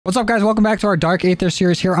What's up, guys? Welcome back to our Dark Aether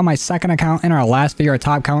series here on my second account. In our last video, our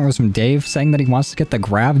top comment was from Dave saying that he wants to get the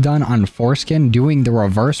Grav done on Foreskin doing the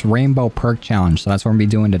Reverse Rainbow Perk Challenge. So that's what we're going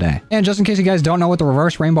to be doing today. And just in case you guys don't know what the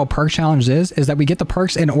Reverse Rainbow Perk Challenge is that we get the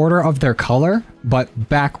perks in order of their color, but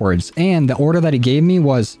backwards. And the order that he gave me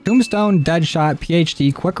was Tombstone, Deadshot,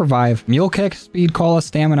 PhD, Quick Revive, Mule Kick, Speed Cola,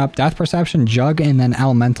 Stamina Up, Death Perception, Jug, and then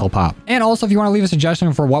Elemental Pop. And also, if you want to leave a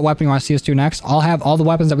suggestion for what weapon you want to see us do next, I'll have all the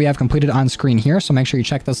weapons that we have completed on screen here. So make sure you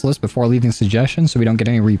check this list before leaving suggestions so we don't get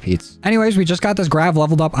any repeats. Anyways, we just got this Grav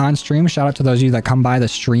leveled up on stream. Shout out to those of you that come by the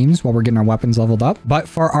streams while we're getting our weapons leveled up. But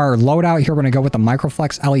for our loadout here, we're going to go with the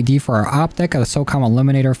Microflex LED for our optic, a SOCOM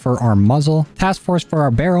Eliminator for our muzzle, Task Force for our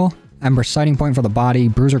barrel, Ember Sighting Point for the body,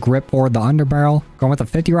 Bruiser Grip for the underbarrel. Going with a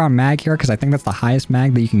 50 round mag here because I think that's the highest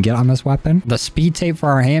mag that you can get on this weapon. The Speed Tape for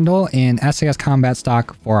our handle and SAS Combat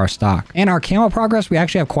Stock for our stock. And our camo progress, we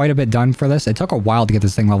actually have quite a bit done for this. It took a while to get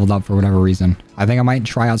this thing leveled up for whatever reason. I think I might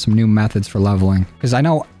try out some new methods for leveling because I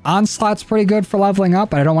know Onslaught's pretty good for leveling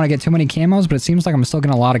up, but I don't want to get too many camos, but it seems like I'm still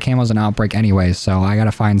getting a lot of camos in Outbreak anyways, so I got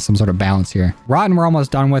to find some sort of balance here. Rotten, we're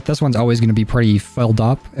almost done with. This one's always going to be pretty filled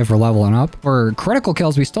up if we're leveling up. For critical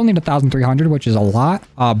kills, we still need 1,300, which is a lot.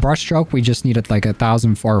 Brushstroke, we just needed like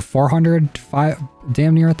 1,000 for 400,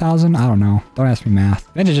 damn near 1,000. I don't know. Don't ask me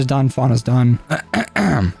math. Vintage is done. Fauna is done.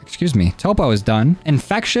 Excuse me. Topo is done.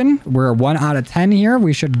 Infection, we're 1 out of 10 here.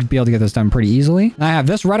 We should be able to get this done pretty easily. I have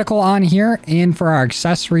this reticle on here, and for our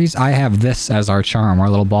accessories, I have this as our charm, our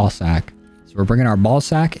little ball sack. So we're bringing our ball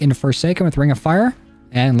sack into Forsaken with Ring of Fire,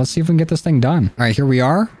 and let's see if we can get this thing done. All right, here we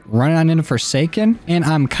are, running on into Forsaken, and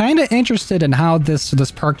I'm kind of interested in how this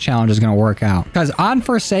perk challenge is going to work out. Because on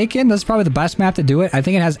Forsaken, this is probably the best map to do it. I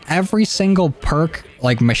think it has every single perk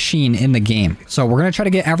like machine in the game. So we're going to try to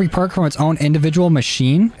get every perk from its own individual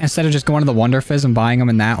machine instead of just going to the Wonder Fizz and buying them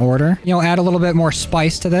in that order. You know, add a little bit more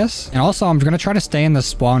spice to this. And also, I'm going to try to stay in the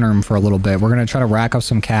spawn room for a little bit. We're going to try to rack up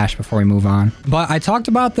some cash before we move on. But I talked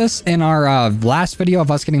about this in our last video of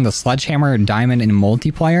us getting the Sledgehammer Diamond in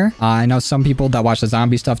multiplayer. I know some people that watch the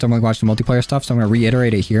zombie stuff don't really watch the multiplayer stuff, so I'm going to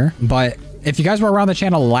reiterate it here. But if you guys were around the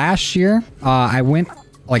channel last year, I went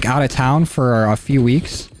like out of town for a few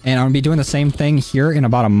weeks, and I'm gonna be doing the same thing here in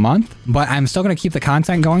about a month, but I'm still gonna keep the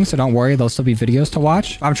content going, so don't worry, there'll still be videos to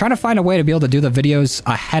watch. I'm trying to find a way to be able to do the videos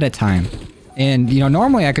ahead of time. And you know,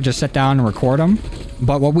 normally I could just sit down and record them,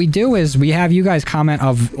 but what we do is we have you guys comment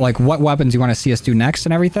of like what weapons you want to see us do next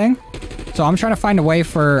and everything. So I'm trying to find a way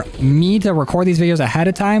for me to record these videos ahead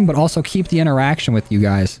of time, but also keep the interaction with you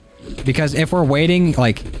guys. Because if we're waiting,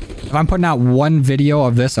 like if I'm putting out one video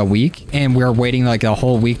of this a week and we're waiting like a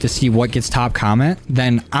whole week to see what gets top comment,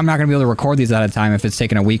 then I'm not gonna be able to record these at a time if it's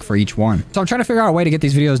taking a week for each one. So I'm trying to figure out a way to get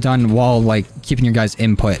these videos done while like keeping your guys'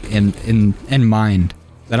 input in mind.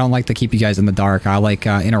 I don't like to keep you guys in the dark. I like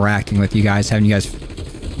interacting with you guys, having you guys,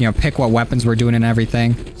 you know, pick what weapons we're doing and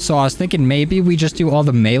everything. So I was thinking maybe we just do all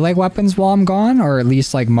the melee weapons while I'm gone, or at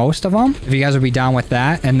least like most of them, if you guys would be down with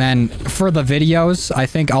that. And then for the videos, I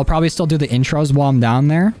think I'll probably still do the intros while I'm down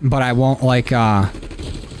there, but I won't like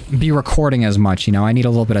be recording as much, you know. I need a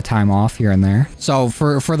little bit of time off here and there. So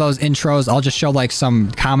for those intros, I'll just show like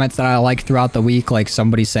some comments that I like throughout the week, like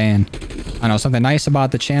somebody saying, I don't know, something nice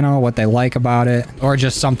about the channel, what they like about it, or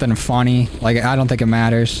just something funny. Like, I don't think it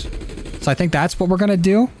matters. So I think that's what we're going to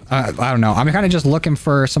do. I don't know. I'm kind of just looking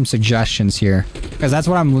for some suggestions here because that's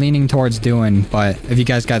what I'm leaning towards doing. But if you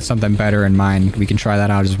guys got something better in mind, we can try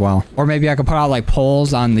that out as well. Or maybe I could put out like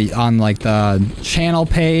polls on like the channel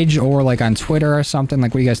page or like on Twitter or something.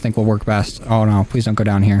 Like, what do you guys think will work best? Oh no, please don't go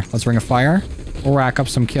down here. Let's Ring of Fire. We'll rack up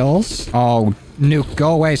some kills. Oh, Nuke,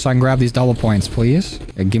 go away so I can grab these double points, please.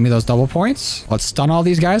 Okay, give me those double points. Let's stun all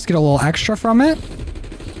these guys, get a little extra from it.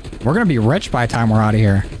 We're going to be rich by the time we're out of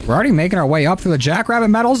here. We're already making our way up through the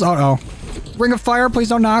Jackrabbit medals. Uh-oh. Ring of Fire, please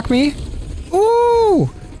don't knock me.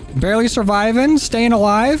 Ooh! Barely surviving, staying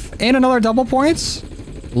alive, and another double points.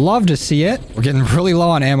 Love to see it. We're getting really low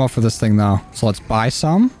on ammo for this thing, though. So let's buy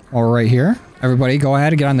some while we're right here. Everybody, go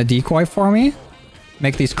ahead and get on the decoy for me.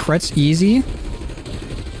 Make these crits easy.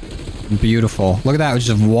 Beautiful. Look at that. It was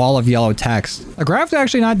just a wall of yellow text. The Grav's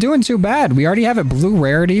actually not doing too bad. We already have it blue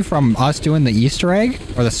rarity from us doing the Easter egg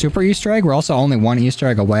or the super Easter egg. We're also only one Easter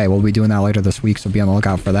egg away. We'll be doing that later this week, so be on the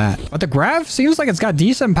lookout for that. But the Grav seems like it's got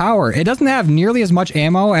decent power. It doesn't have nearly as much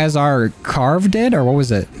ammo as our Carve did, or what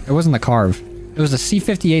was it? It wasn't the Carve. It was the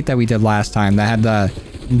C58 that we did last time that had the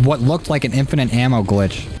what looked like an infinite ammo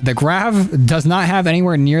glitch. The Grav does not have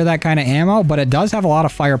anywhere near that kind of ammo, but it does have a lot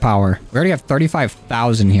of firepower. We already have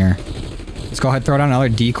 35,000 here. Let's go ahead and throw down another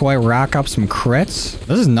decoy, rack up some crits.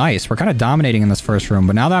 This is nice. We're kind of dominating in this first room,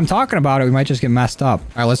 but now that I'm talking about it, we might just get messed up. All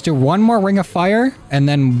right, let's do one more Ring of Fire, and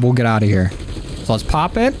then we'll get out of here. So let's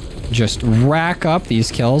pop it. Just rack up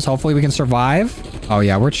these kills. Hopefully we can survive. Oh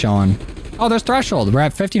yeah, we're chilling. Oh, there's threshold. We're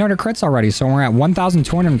at 1,500 crits already, so we're at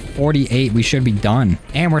 1,248. We should be done.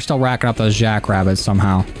 And we're still racking up those jackrabbits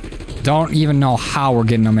somehow. Don't even know how we're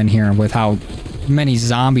getting them in here with how many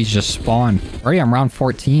zombies just spawn. Already I'm round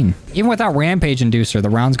 14. Even without Rampage Inducer, the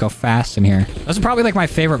rounds go fast in here. This is probably like my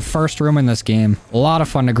favorite first room in this game. A lot of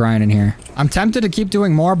fun to grind in here. I'm tempted to keep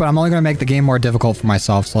doing more, but I'm only going to make the game more difficult for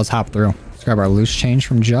myself, so let's hop through. Let's grab our loose change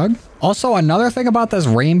from Jug. Also, another thing about this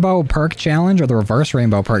Rainbow Perk Challenge, or the Reverse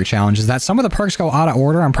Rainbow Perk Challenge, is that some of the perks go out of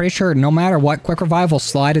order. I'm pretty sure no matter what, Quick Revive will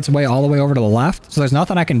slide its way all the way over to the left. So there's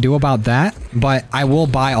nothing I can do about that, but I will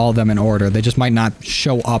buy all of them in order. They just might not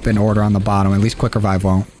show up in order on the bottom. At least Quick Revive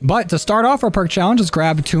won't. But to start off our perk challenge, let's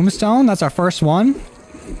grab Tombstone. That's our first one.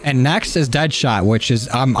 And next is Deadshot, which is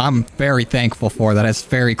I'm very thankful for that. It's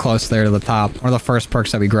very close there to the top. One of the first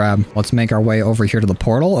perks that we grab. Let's make our way over here to the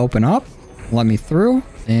portal. Open up. Let me through.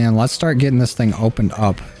 And let's start getting this thing opened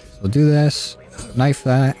up. So do this. Knife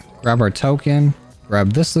that. Grab our token.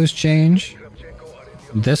 Grab this loose change.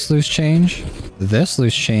 This loose change. This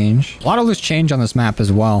loose change. A lot of loose change on this map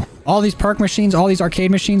as well. All these perk machines, all these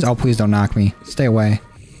arcade machines. Oh, please don't knock me. Stay away.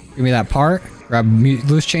 Give me that part. Grab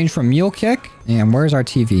loose change from Mule Kick. And where's our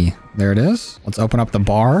TV? There it is. Let's open up the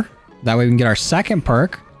bar. That way we can get our second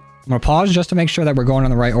perk. I'm going to pause just to make sure that we're going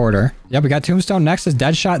in the right order. Yep, we got Tombstone. Next is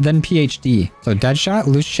Deadshot, then PhD. So Deadshot,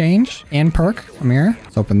 loose change, and perk from here.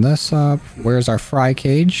 Let's open this up. Where's our fry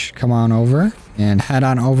cage? Come on over. And head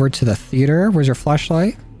on over to the theater. Where's your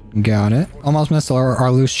flashlight? Got it. Almost missed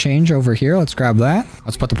our loose change over here. Let's grab that.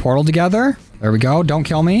 Let's put the portal together. There we go. Don't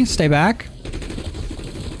kill me. Stay back.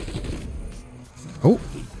 Oh,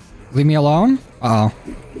 leave me alone. Uh-oh.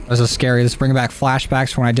 This is scary. This is bringing back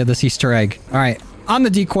flashbacks from when I did this Easter egg. All right. On the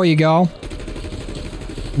decoy you go.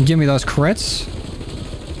 Give me those crits.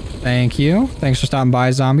 Thank you. Thanks for stopping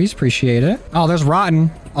by, zombies. Appreciate it. Oh, there's Rotten.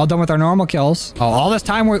 All done with our normal kills. Oh, all this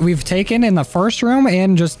time we've taken in the first room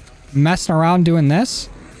and just messing around doing this.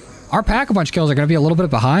 Our Pack-a-Punch kills are going to be a little bit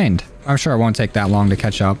behind. I'm sure it won't take that long to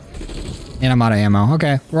catch up. And I'm out of ammo.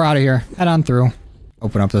 Okay, we're out of here. Head on through.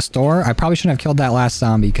 Open up this door. I probably shouldn't have killed that last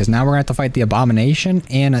zombie because now we're going to have to fight the Abomination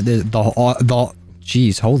and the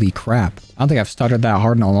Jeez, holy crap. I don't think I've stuttered that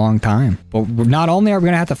hard in a long time. But not only are we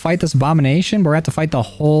going to have to fight this Abomination, but we're going to have to fight the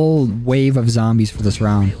whole wave of zombies for this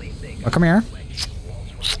round. Oh, come here.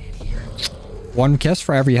 One kiss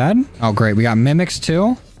for every head. Oh, great. We got Mimics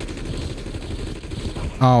too.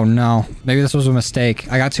 Oh, no. Maybe this was a mistake.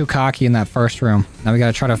 I got too cocky in that first room. Now we got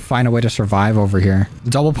to try to find a way to survive over here.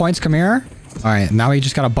 Double points, come here. All right, now we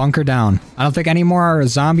just got to bunker down. I don't think any more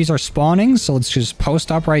zombies are spawning, so let's just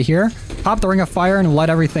post up right here. Pop the Ring of Fire and let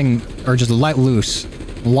everything, or just let loose.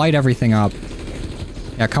 Light everything up.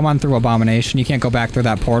 Yeah, come on through, Abomination. You can't go back through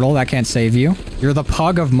that portal. That can't save you. You're the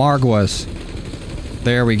pug of Marguas.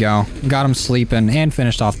 There we go. Got him sleeping and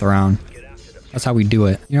finished off the round. That's how we do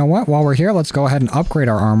it. You know what? While we're here, let's go ahead and upgrade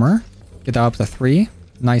our armor. Get that up to 3.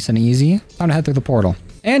 Nice and easy. Time to head through the portal.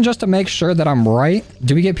 And just to make sure that I'm right,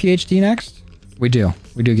 do we get PhD next? We do.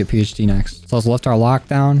 We do get PhD next. So let's lift our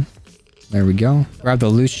lockdown. There we go. Grab the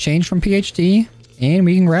loose change from PhD, and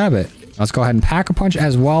we can grab it. Let's go ahead and Pack-a-Punch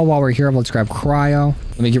as well while we're here. Let's grab Cryo.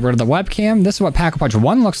 Let me get rid of the webcam. This is what Pack-a-Punch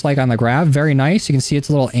 1 looks like on the Grav. Very nice. You can see its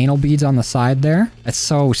little anal beads on the side there. That's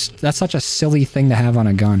such a silly thing to have on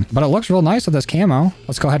a gun. But it looks real nice with this camo.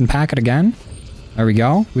 Let's go ahead and pack it again. There we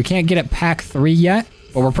go. We can't get it pack 3 yet,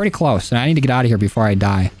 but we're pretty close. And I need to get out of here before I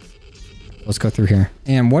die. Let's go through here.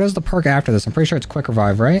 And what is the perk after this? I'm pretty sure it's Quick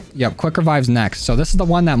Revive, right? Yep, Quick Revive's next. So this is the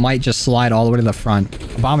one that might just slide all the way to the front.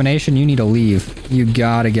 Abomination, you need to leave. You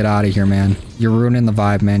gotta get out of here, man. You're ruining the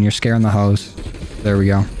vibe, man. You're scaring the hose. There we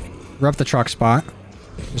go. We're up the truck spot.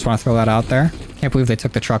 Just want to throw that out there. Can't believe they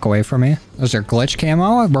took the truck away from me. There's their glitch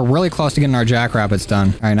camo. We're really close to getting our jackrabbits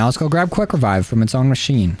done. All right, now let's go grab Quick Revive from its own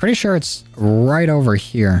machine. Pretty sure it's right over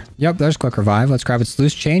here. Yep, there's Quick Revive. Let's grab its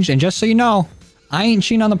loose change. And just so you know, I ain't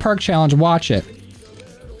cheating on the perk challenge. Watch it.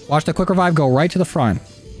 Watch the Quick Revive go right to the front.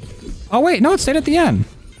 Oh, wait. No, it stayed at the end.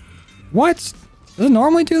 What? Does it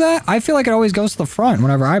normally do that? I feel like it always goes to the front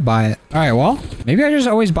whenever I buy it. All right, well, maybe I just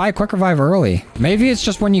always buy Quick Revive early. Maybe it's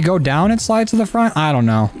just when you go down, it slides to the front. I don't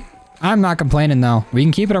know. I'm not complaining, though. We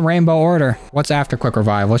can keep it in rainbow order. What's after Quick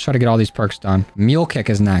Revive? Let's try to get all these perks done. Mule Kick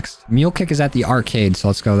is next. Mule Kick is at the arcade, so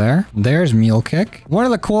let's go there. There's Mule Kick. One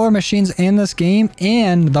of the cooler machines in this game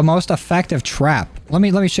and the most effective trap. Let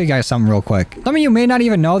me show you guys something real quick. Some of you may not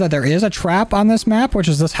even know that there is a trap on this map, which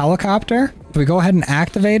is this helicopter. If we go ahead and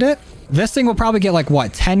activate it, this thing will probably get like,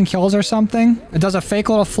 what, 10 kills or something? It does a fake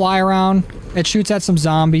little fly around. It shoots at some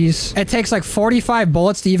zombies. It takes like 45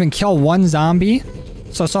 bullets to even kill one zombie.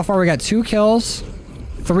 So far we got 2 kills,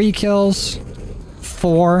 3 kills,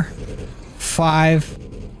 4, 5,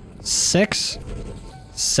 6,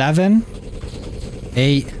 7,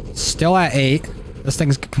 8. Still at 8. This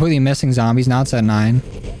thing's completely missing zombies. Now it's at 9.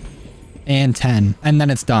 And 10. And then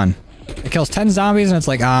it's done. It kills 10 zombies and it's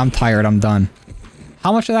like, ah, I'm tired. I'm done.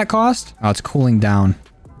 How much did that cost? Oh, it's cooling down.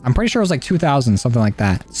 I'm pretty sure it was like 2,000, something like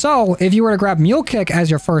that. So if you were to grab Mule Kick as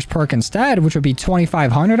your first perk instead, which would be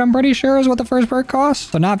 2,500, I'm pretty sure is what the first perk costs.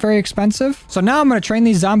 So not very expensive. So now I'm going to train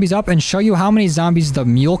these zombies up and show you how many zombies the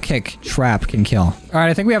Mule Kick trap can kill. All right,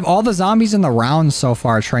 I think we have all the zombies in the round so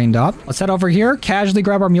far trained up. Let's head over here, casually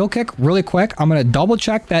grab our Mule Kick really quick. I'm going to double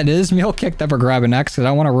check that it is Mule Kick that we're grabbing next because I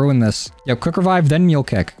don't want to ruin this. Yep, Quick Revive, then Mule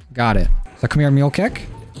Kick. Got it. So come here, Mule Kick.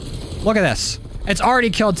 Look at this. It's already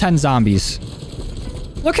killed 10 zombies.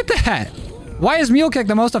 Look at that. Why is Mule Kick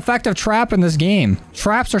the most effective trap in this game?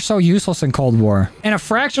 Traps are so useless in Cold War. And a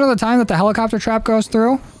fraction of the time that the helicopter trap goes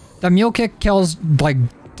through, the Mule Kick kills like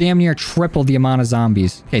damn near triple the amount of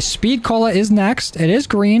zombies. Okay, Speed Cola is next. It is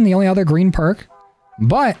green, the only other green perk.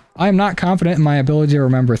 But I am not confident in my ability to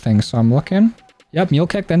remember things, so I'm looking. Yep, Mule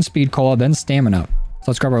Kick, then Speed Cola, then Stamina.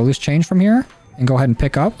 So let's grab our loose change from here and go ahead and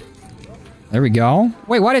pick up. There we go.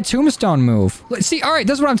 Wait, why did Tombstone move? See, all right,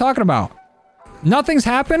 this is what I'm talking about. Nothing's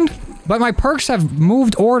happened, but my perks have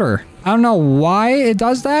moved order. I don't know why it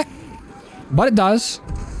does that, but it does,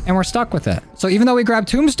 and we're stuck with it. So even though we grabbed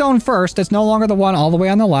Tombstone first, it's no longer the one all the way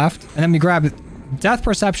on the left, and then we grabbed Death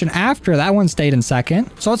Perception after, that one stayed in second.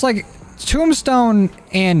 So it's like Tombstone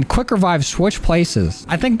and Quick Revive switch places.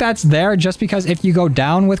 I think that's there just because if you go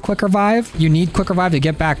down with Quick Revive, you need Quick Revive to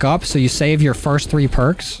get back up, so you save your first 3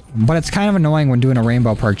 perks. But it's kind of annoying when doing a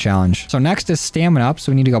Rainbow Perk challenge. So next is Stamina Up,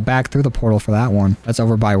 so we need to go back through the portal for that one. That's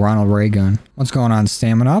over by Ronald Reagan. What's going on,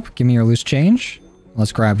 Stamina Up? Give me your loose change.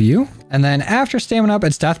 Let's grab you. And then after Stamina Up,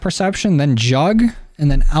 it's Death Perception, then Jug,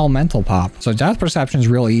 and then Elemental Pop. So Death Perception is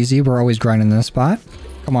real easy. We're always grinding this spot.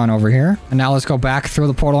 Come on over here. And now let's go back through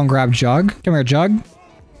the portal and grab Jug. Come here, Jug.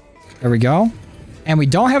 There we go. And we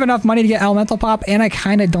don't have enough money to get Elemental Pop, and I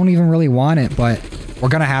kind of don't even really want it, but we're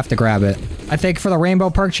going to have to grab it. I think for the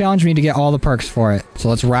Rainbow Perk Challenge, we need to get all the perks for it. So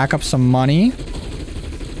let's rack up some money.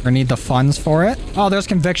 We need the funds for it. Oh, there's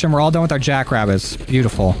Conviction. We're all done with our Jackrabbits.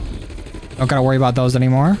 Beautiful. Don't gotta worry about those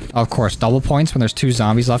anymore. Of course, double points when there's 2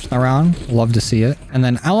 zombies left in the round. Love to see it. And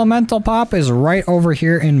then Elemental Pop is right over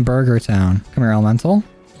here in Burger Town. Come here, Elemental.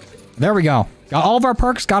 There we go. Got all of our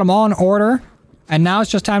perks, got them all in order. And now it's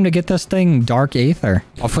just time to get this thing Dark Aether.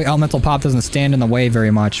 Hopefully Elemental Pop doesn't stand in the way very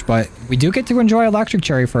much, but we do get to enjoy Electric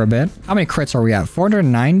Cherry for a bit. How many crits are we at?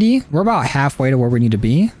 490? We're about halfway to where we need to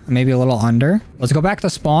be. Maybe a little under. Let's go back to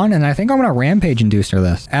spawn, and I think I'm going to Rampage Inducer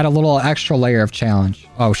this. Add a little extra layer of challenge.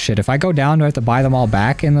 Oh shit, if I go down, do I have to buy them all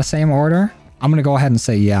back in the same order? I'm going to go ahead and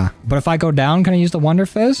say yeah. But if I go down, can I use the Wonder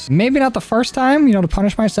Fizz? Maybe not the first time, you know, to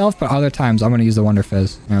punish myself, but other times I'm going to use the Wonder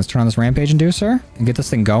Fizz. Now, let's turn on this Rampage Inducer and get this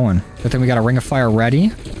thing going. Good thing we got a Ring of Fire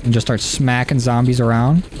ready and just start smacking zombies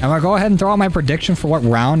around. I'm going to go ahead and throw out my prediction for what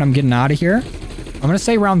round I'm getting out of here. I'm going to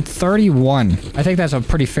say round 31. I think that's a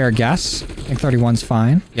pretty fair guess. I think 31's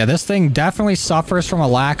fine. Yeah, this thing definitely suffers from a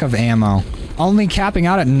lack of ammo. Only capping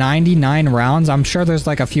out at 99 rounds. I'm sure there's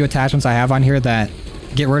like a few attachments I have on here that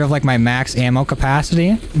get rid of like my max ammo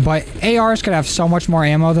capacity, but ARs could have so much more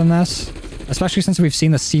ammo than this, especially since we've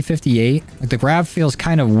seen the C58. Like the Grav feels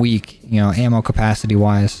kind of weak, you know, ammo capacity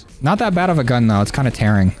wise. Not that bad of a gun though. It's kind of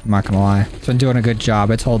tearing, I'm not gonna lie. It's been doing a good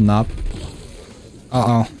job. It's holding up.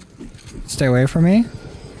 Uh-oh. Stay away from me.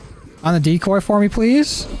 On the decoy for me,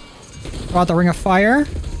 please. Throw out the Ring of Fire.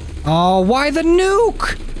 Oh, why the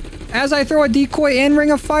nuke? As I throw a decoy and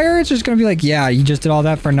Ring of Fire, it's just gonna be like, yeah, you just did all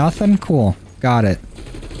that for nothing? Cool. Got it.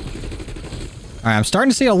 Alright, I'm starting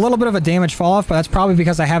to see a little bit of a damage fall off, but that's probably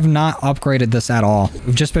because I have not upgraded this at all.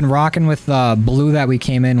 We've just been rocking with the blue that we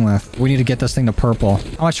came in with. We need to get this thing to purple.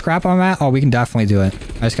 How much scrap I'm at? Oh, we can definitely do it.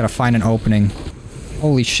 I just gotta find an opening.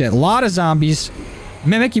 Holy shit, a lot of zombies.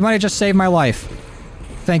 Mimic, you might have just saved my life.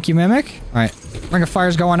 Thank you, Mimic. Alright, Ring of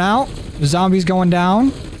Fire's going out. The zombies going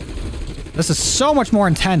down. This is so much more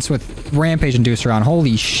intense with Rampage Inducer on.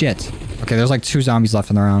 Holy shit. Okay, there's like 2 zombies left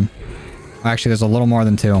in the round. Actually, there's a little more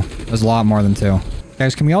than 2. There's a lot more than 2.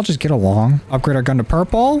 Guys, can we all just get along? Upgrade our gun to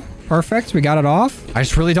purple. Perfect. We got it off. I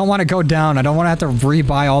just really don't want to go down. I don't want to have to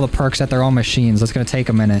rebuy all the perks at their own machines. That's going to take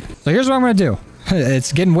a minute. So here's what I'm going to do.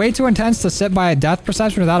 It's getting way too intense to sit by a Death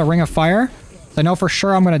Perception without a Ring of Fire. I know for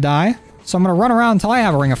sure I'm going to die. So I'm going to run around until I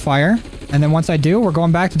have a Ring of Fire. And then once I do, we're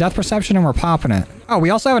going back to Death Perception and we're popping it. Oh, we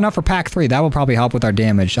also have enough for pack 3. That will probably help with our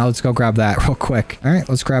damage. Now let's go grab that real quick. All right,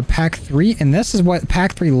 let's grab pack 3. And this is what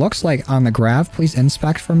pack 3 looks like on the Grav. Please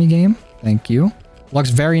inspect for me, game. Thank you. Looks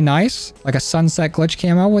very nice. Like a sunset glitch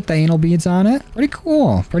camo with the anal beads on it. Pretty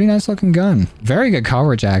cool. Pretty nice looking gun. Very good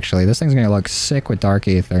coverage, actually. This thing's gonna look sick with Dark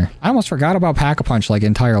Aether. I almost forgot about Pack-a-Punch, like,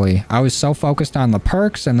 entirely. I was so focused on the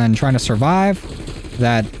perks and then trying to survive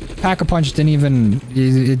that Pack-a-Punch didn't even...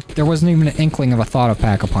 there wasn't even an inkling of a thought of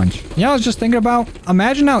Pack-a-Punch. You know, I was just thinking about...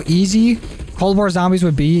 Imagine how easy Cold War zombies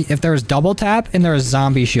would be if there was double tap and there was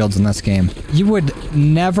zombie shields in this game. You would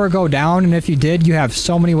never go down, and if you did, you have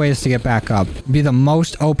so many ways to get back up. It'd be the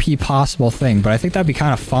most OP possible thing, but I think that'd be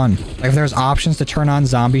kind of fun. Like if there's options to turn on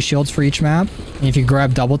zombie shields for each map, and if you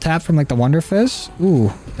grab double tap from like the Wonder Fizz,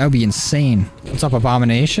 ooh, that would be insane. What's up,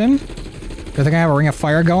 Abomination? Good thing I have a Ring of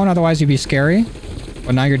Fire going, otherwise you'd be scary.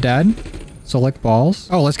 But now you're dead. So lick balls.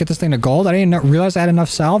 Oh, let's get this thing to gold. I didn't realize I had enough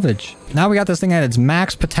salvage. Now we got this thing at its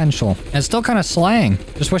max potential. And it's still kind of slaying.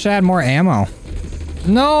 Just wish I had more ammo.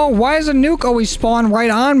 No, why does a nuke always spawn right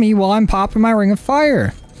on me while I'm popping my Ring of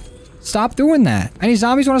Fire? Stop doing that. Any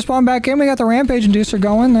zombies want to spawn back in? We got the Rampage Inducer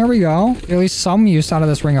going. There we go. Get at least some use out of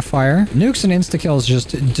this Ring of Fire. Nukes and insta-kills just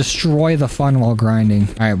destroy the fun while grinding.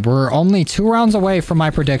 All right, we're only 2 rounds away from my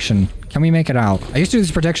prediction. Can we make it out? I used to do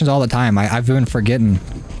these predictions all the time. I've been forgetting.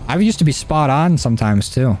 I used to be spot on sometimes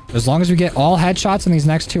too. As long as we get all headshots in these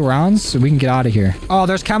next 2 rounds, we can get out of here. Oh,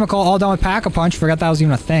 there's Chemical all done with Pack-a-Punch. Forgot that was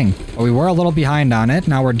even a thing. But we were a little behind on it.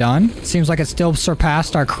 Now we're done. Seems like it still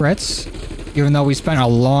surpassed our crits, even though we spent a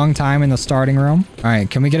long time in the starting room. All right,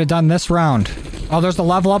 can we get it done this round? Oh, there's the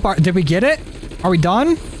level up. Did we get it? Are we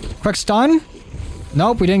done? Quick stun?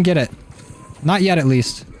 Nope, we didn't get it. Not yet, at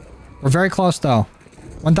least. We're very close though.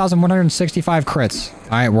 1,165 crits. All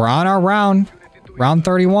right, we're on our round. Round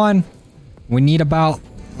 31. We need about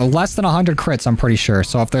less than 100 crits, I'm pretty sure.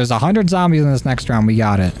 So if there's 100 zombies in this next round, we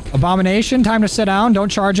got it. Abomination, time to sit down. Don't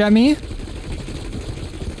charge at me.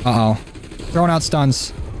 Uh-oh. Throwing out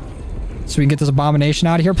stuns. So we can get this Abomination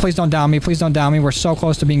out of here. Please don't down me. Please don't down me. We're so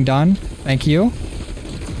close to being done. Thank you.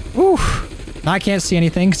 Oof. Now I can't see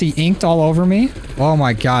anything because he inked all over me. Oh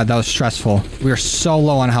my god, that was stressful. We were so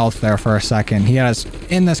low on health there for a second. He had us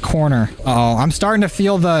in this corner. Uh-oh, I'm starting to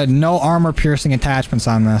feel the no armor piercing attachments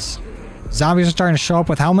on this. Zombies are starting to show up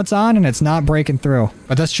with helmets on and it's not breaking through.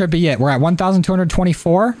 But this should be it. We're at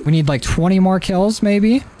 1,224. We need like 20 more kills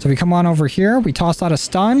maybe. So we come on over here. We toss out a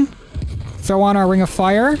stun. Throw on our Ring of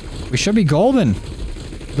Fire. We should be golden.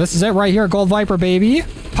 This is it right here. Gold Viper, baby.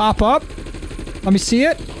 Pop up. Let me see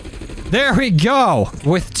it. There we go.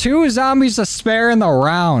 With 2 zombies to spare in the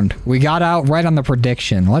round. We got out right on the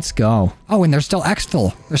prediction. Let's go. Oh, and there's still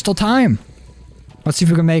exfil. There's still time. Let's see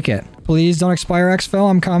if we can make it. Please don't expire exfil.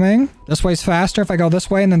 I'm coming. This way's faster if I go this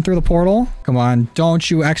way and then through the portal. Come on.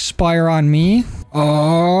 Don't you expire on me.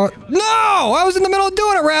 Oh, no! I was in the middle of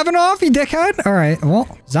doing it, Ravenoff, you dickhead. All right.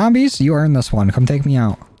 Well, zombies, you earned this one. Come take me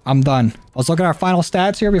out. I'm done. Let's look at our final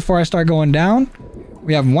stats here before I start going down.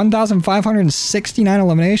 We have 1,569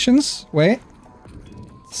 eliminations. Wait.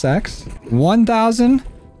 Sex.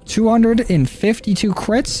 1,252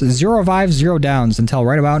 crits. 0 revives, 0 downs until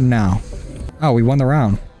right about now. Oh, we won the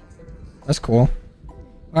round. That's cool.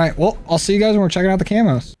 All right, well, I'll see you guys when we're checking out the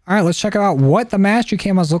camos. All right, let's check out what the mastery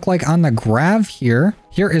camos look like on the Grav here.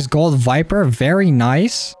 Here is Gold Viper, very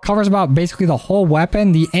nice. Covers about basically the whole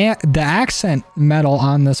weapon. The accent metal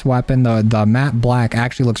on this weapon, the matte black,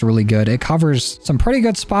 actually looks really good. It covers some pretty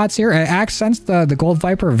good spots here. It accents the Gold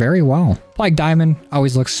Viper very well. Plague Diamond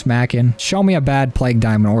always looks smacking. Show me a bad Plague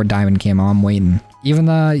Diamond or Diamond camo, I'm waiting. Even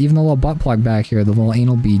the little butt plug back here, the little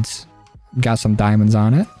anal beads, got some diamonds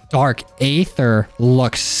on it. Dark Aether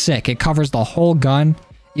looks sick. It covers the whole gun.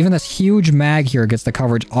 Even this huge mag here gets the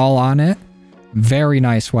coverage all on it. Very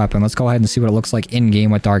nice weapon. Let's go ahead and see what it looks like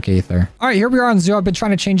in-game with Dark Aether. All right, here we are on Zoo. I've been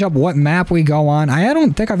trying to change up what map we go on. I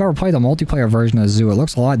don't think I've ever played the multiplayer version of Zoo. It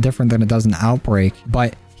looks a lot different than it does in Outbreak.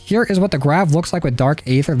 But here is what the Grav looks like with Dark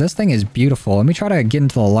Aether. This thing is beautiful. Let me try to get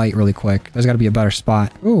into the light really quick. There's got to be a better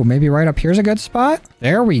spot. Ooh, maybe right up here's a good spot.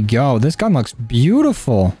 There we go. This gun looks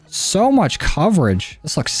beautiful. So much coverage.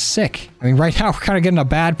 This looks sick. I mean, right now we're kind of getting a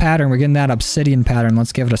bad pattern. We're getting that obsidian pattern.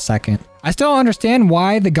 Let's give it a second. I still don't understand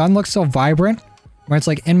why the gun looks so vibrant when it's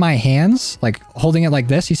like in my hands, like holding it like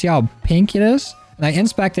this. You see how pink it is? And I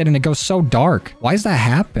inspect it and it goes so dark. Why does that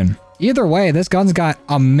happen? Either way, this gun's got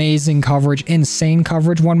amazing coverage, insane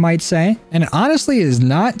coverage, one might say. And it honestly is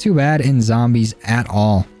not too bad in zombies at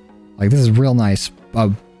all. Like, this is real nice.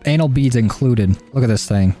 Anal beads included. Look at this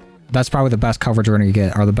thing. That's probably the best coverage we're going to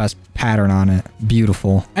get, or the best pattern on it.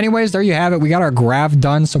 Beautiful. Anyways, there you have it. We got our Grav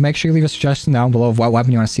done, so make sure you leave a suggestion down below of what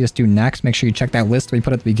weapon you want to see us do next. Make sure you check that list we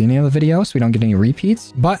put at the beginning of the video so we don't get any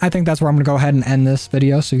repeats. But I think that's where I'm going to go ahead and end this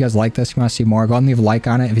video. So if you guys like this, you want to see more, go ahead and leave a like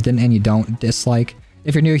on it. If you didn't and you don't, dislike.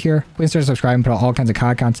 If you're new here, please consider subscribing and put out all kinds of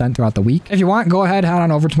COD content throughout the week. If you want, go ahead, head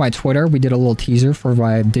on over to my Twitter. We did a little teaser for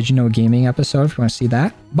my Did You Know Gaming episode if you want to see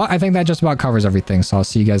that. But I think that just about covers everything, so I'll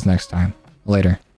see you guys next time. Later.